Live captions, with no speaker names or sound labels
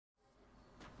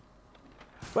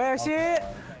Wait, I see it.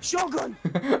 Shotgun.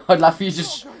 I'd laugh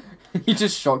if you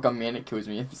just shotgun me and it kills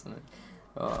me instantly.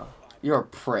 Oh, you're a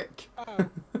prick.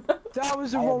 That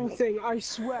was the wrong thing, I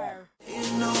swear.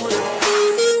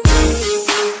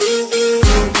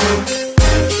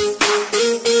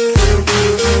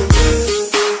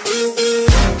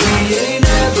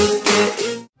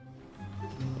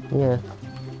 Yeah.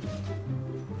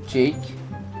 Jake?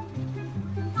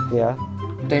 Yeah.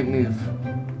 Don't move.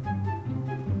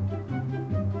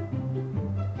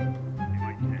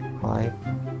 Why?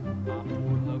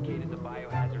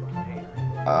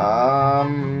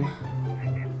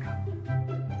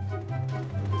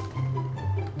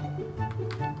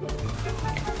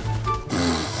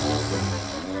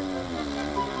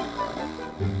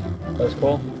 That's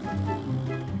cool.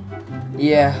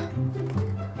 Yeah.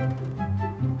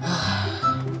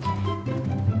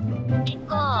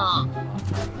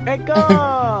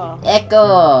 Echo!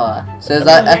 Echo! So is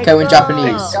that echo in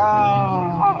Japanese?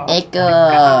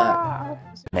 Echo!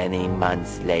 Many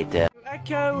months later.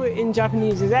 Echo in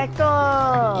Japanese is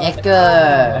echo!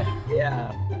 Echo!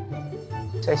 Yeah.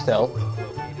 Stay still.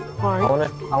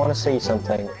 Alright. I wanna see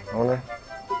something.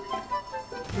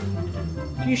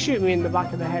 You shoot me in the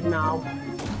back of the head now.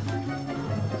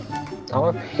 I'm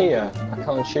up here. I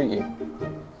can't shoot you.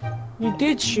 You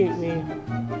did shoot me.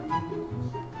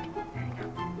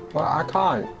 Well, I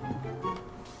can't.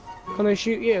 Can I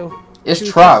shoot you? It's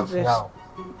Shoot Trav. this. No.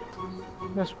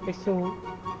 That's what I thought.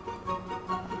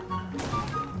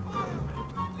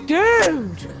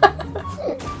 Dude!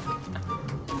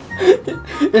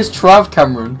 It's Trav,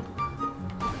 Cameron.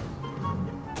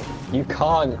 You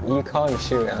can't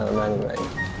shoot at an enemy.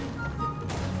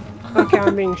 Okay,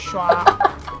 I'm being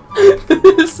shot.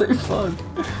 It's so fun.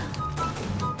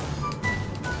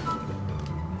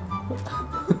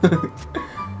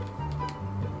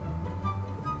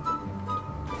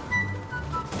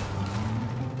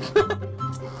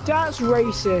 That's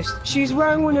racist. She's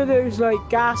wearing one of those like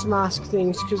gas mask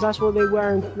things because that's what they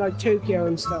wear in like Tokyo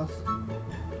and stuff.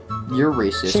 You're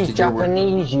racist. She's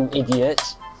Japanese, you idiot.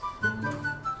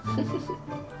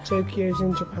 Tokyo's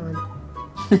in Japan.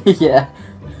 Yeah.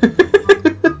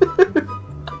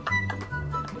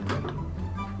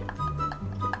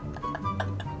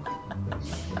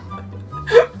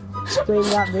 Explain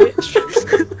that, bitch.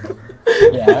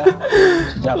 Yeah.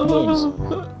 She's Japanese.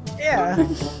 Yeah.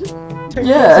 Tokyo's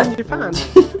Yeah. in Japan.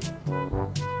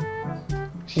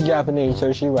 She's Japanese,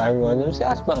 so she's wearing one of those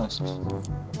gas masks.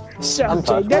 So,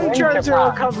 Jay, don't try to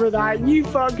Japan. recover that. You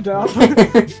fucked up.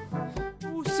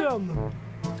 Awesome.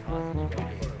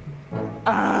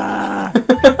 Ah.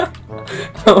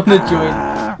 I wanna join.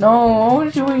 No, I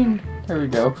wanna join. There we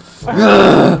go.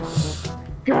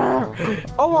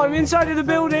 Oh, I'm inside of the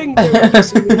building.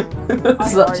 That's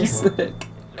That's actually sick.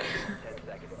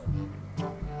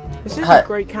 This is a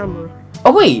great camera.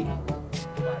 Oh wait,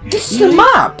 this is the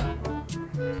map.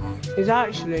 Is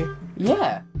actually.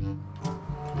 Yeah.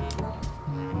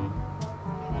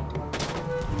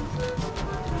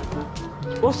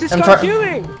 What's this I'm guy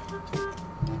doing?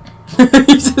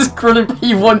 He's just crawling, but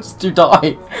he wants to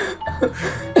die.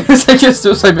 It's like a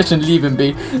suicide mission, leave him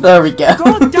be. There we go.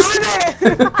 God damn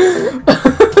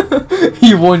it!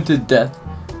 He wanted death.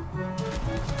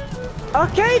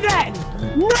 Okay then!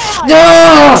 No!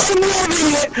 No!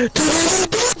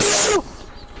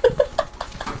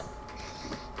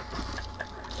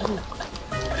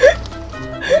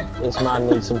 This man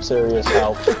needs some serious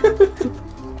help.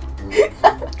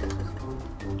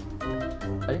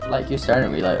 I don't like you staring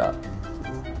at me like that.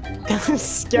 That's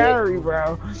scary,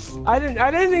 bro. I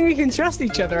don't think we can trust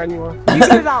each other anymore. You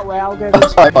go that way, I'll go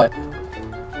this way. Bye.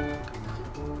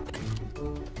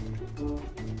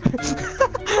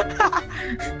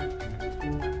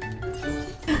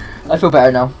 I feel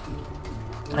better now.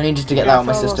 I needed to get that out of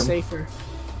my system. Safer.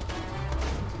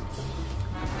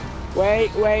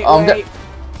 Wait. Oh,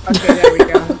 Okay, there we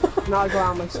go. Now I go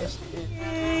out of my system.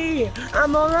 Hey,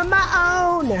 I'm all on my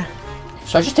own.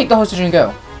 Should I just take the hostage and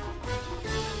go?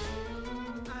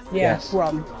 Yeah, Yes.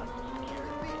 from.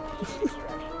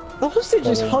 The hostage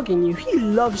is hugging you. He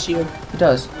loves you. He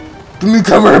does. Give me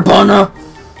cover, Banner!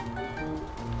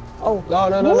 Oh,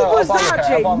 No. what was that,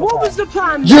 Jake? What was the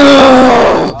plan?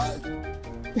 Yeah!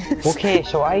 Okay,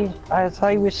 so as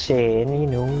I was saying, you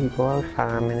know, you go out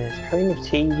farming, it's kind of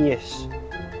tedious.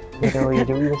 You know, you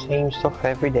do the same stuff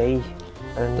every day.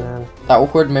 And That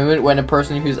awkward moment when a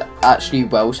person who's actually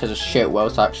Welsh has a shit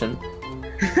Welsh accent.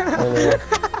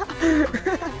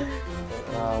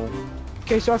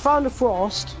 Okay, so I found a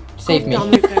frost. Save me.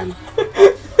 Damn it, then.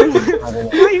 I'm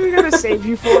not even gonna save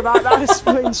you for that. That is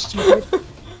plain stupid.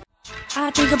 I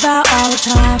think about all the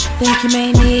time, think you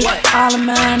may need all of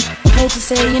mine. Hate to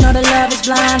say, you know that love is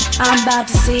blind. I'm about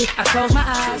to see, I close my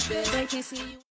eyes, they can't see you.